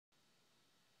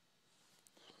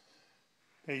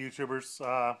Hey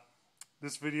YouTubers,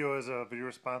 this video is a video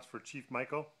response for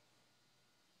chiefmiko,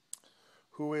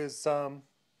 who is, it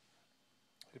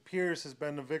appears, has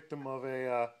been the victim of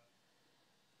a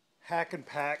hack and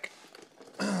pack.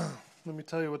 Let me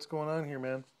tell you what's going on here,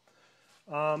 man.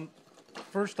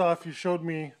 First off, you showed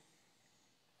me,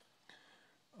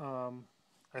 I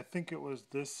think it was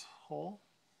this hole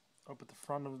up at the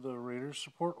front of the radiator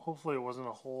support. Hopefully it wasn't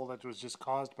a hole that was just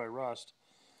caused by rust.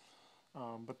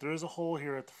 But there is a hole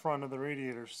here at the front of the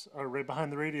radiators, or right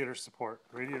behind the radiator support.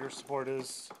 The radiator support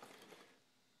is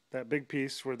that big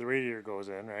piece where the radiator goes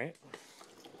in, right?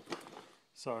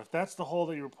 So if that's the hole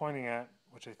that you were pointing at,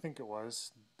 which I think it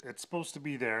was, it's supposed to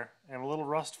be there, and a little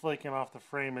rust flaking off the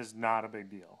frame is not a big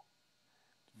deal.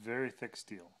 Very thick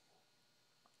steel.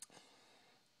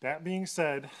 That being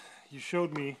said, you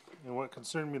showed me, and what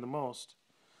concerned me the most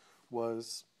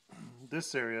was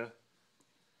this area,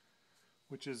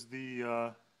 which is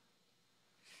the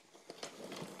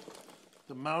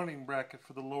mounting bracket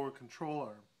for the lower control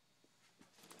arm.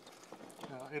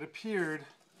 Now, it appeared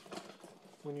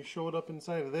when you showed up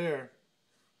inside of there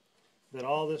that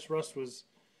all this rust was,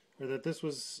 or that this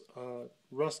was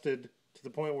rusted to the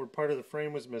point where part of the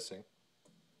frame was missing.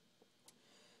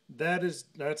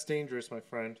 That's dangerous, my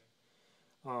friend.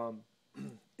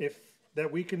 If that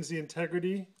weakens the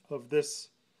integrity of this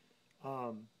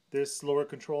this lower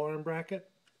control arm bracket,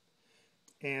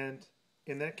 and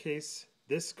in that case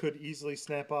this could easily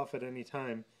snap off at any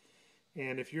time.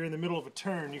 And if you're in the middle of a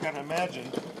turn, you gotta imagine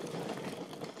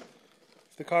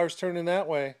if the car's turning that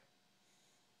way,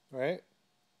 right,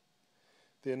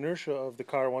 the inertia of the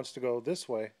car wants to go this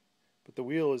way, but the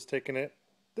wheel is taking it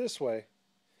this way,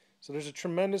 so there's a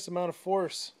tremendous amount of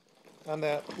force on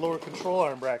that lower control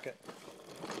arm bracket.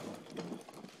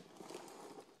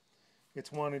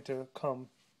 It's wanting to come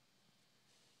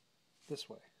this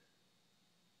way,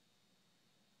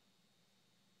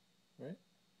 right?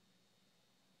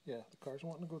 Yeah, the car's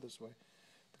wanting to go this way.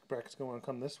 The bracket's going to want to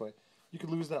come this way. You could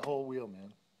lose that whole wheel,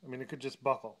 man. I mean, it could just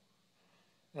buckle.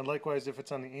 And likewise, if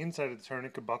it's on the inside of the turn,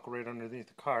 it could buckle right underneath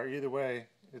the car. Either way,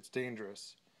 it's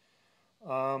dangerous.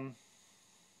 I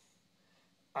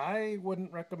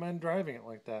wouldn't recommend driving it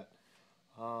like that.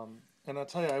 And I'll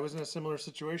tell you, I was in a similar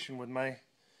situation with my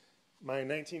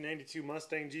 1992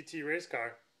 Mustang GT race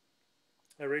car.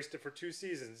 I raced it for 2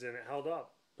 seasons and it held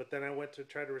up, but then I went to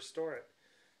try to restore it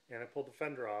and I pulled the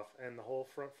fender off and the whole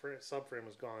front subframe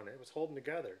was gone. It was holding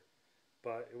together,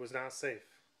 but it was not safe,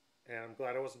 and I'm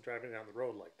glad I wasn't driving down the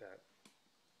road like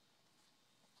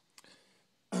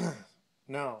that.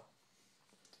 Now,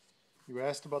 you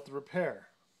asked about the repair.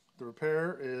 The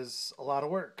repair is a lot of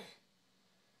work.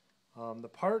 The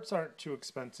parts aren't too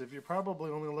expensive. You're probably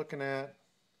only looking at,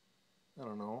 I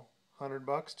don't know, $100,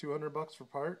 $200 for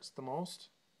parts, the most.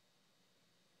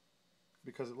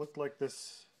 Because it looked like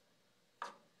this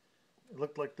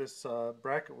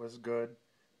bracket was good,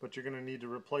 but you're going to need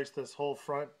to replace this whole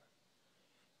front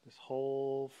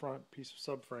piece of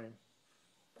subframe,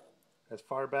 as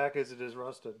far back as it is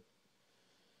rusted.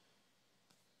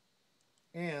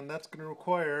 And that's going to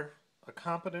require a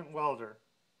competent welder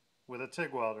with a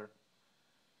TIG welder.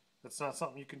 It's not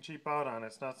something you can cheap out on.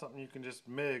 It's not something you can just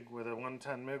MIG with a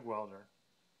 110 MIG welder.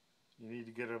 You need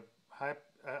to get a high,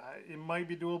 it might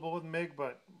be doable with MIG,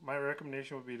 but my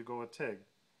recommendation would be to go with TIG.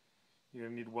 You're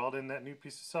going to need to weld in that new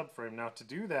piece of subframe. Now, to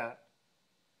do that,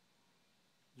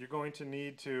 you're going to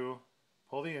need to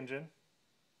pull the engine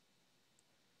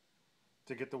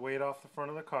to get the weight off the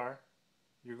front of the car.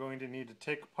 You're going to need to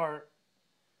take apart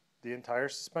the entire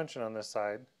suspension on this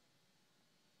side,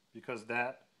 because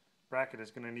that bracket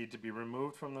is going to need to be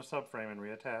removed from the subframe and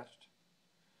reattached.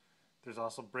 There's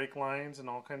also brake lines and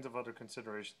all kinds of other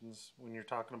considerations when you're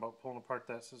talking about pulling apart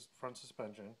that front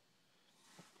suspension.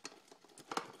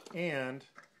 And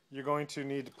you're going to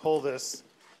need to pull this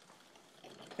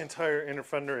entire inner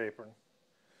fender apron.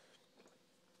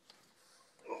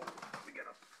 Oh, let me get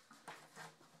up.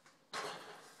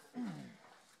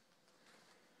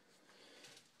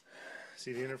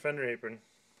 See, the inner fender apron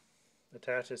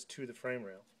attaches to the frame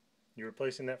rail. You're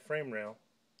replacing that frame rail.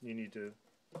 You need to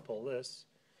pull this,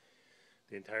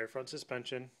 the entire front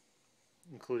suspension,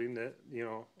 including the,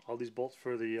 all these bolts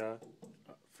for the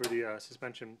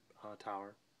suspension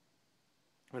tower,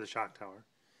 or the shock tower.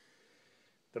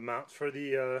 The mounts for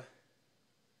the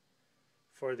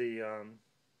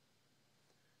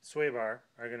sway bar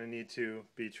are going to need to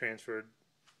be transferred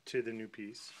to the new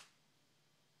piece.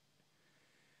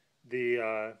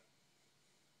 The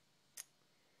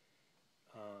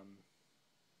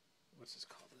what's this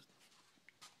called?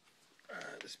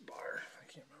 This bar, I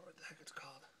can't remember what the heck it's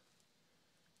called.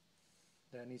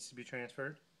 That needs to be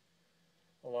transferred.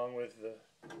 along with the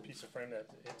piece of frame that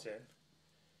it's in,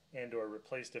 and or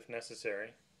replaced if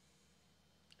necessary.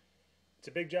 It's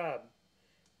a big job.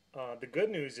 The good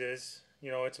news is,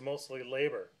 it's mostly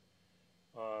labor.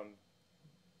 Um,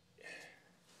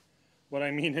 what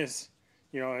I mean is,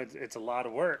 it's a lot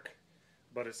of work,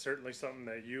 but it's certainly something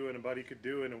that you and a buddy could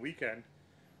do in a weekend.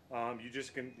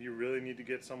 You really need to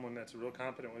get someone that's real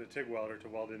competent with a TIG welder to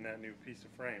weld in that new piece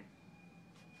of frame.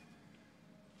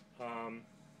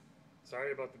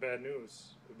 Sorry about the bad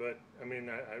news, but I mean,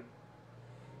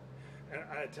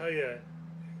 I tell you,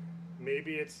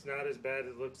 maybe it's not as bad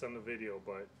as it looks on the video,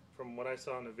 but from what I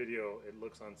saw in the video, it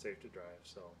looks unsafe to drive.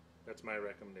 So that's my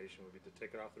recommendation, would be to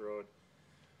take it off the road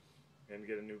and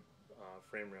get a new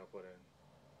frame rail put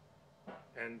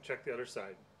in, and check the other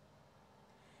side.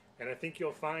 And I think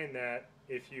you'll find that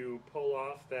if you pull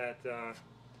off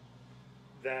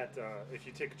if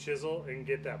you take a chisel and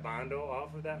get that bondo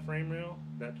off of that frame rail,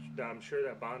 I'm sure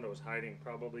that bondo is hiding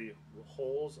probably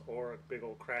holes or a big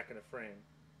old crack in the frame.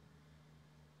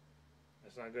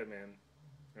 That's not good, man.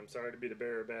 I'm sorry to be the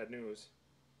bearer of bad news.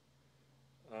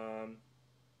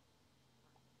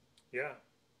 Yeah.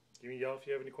 Give me a yell if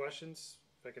you have any questions.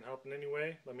 If I can help in any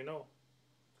way, let me know.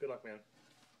 Good luck, man.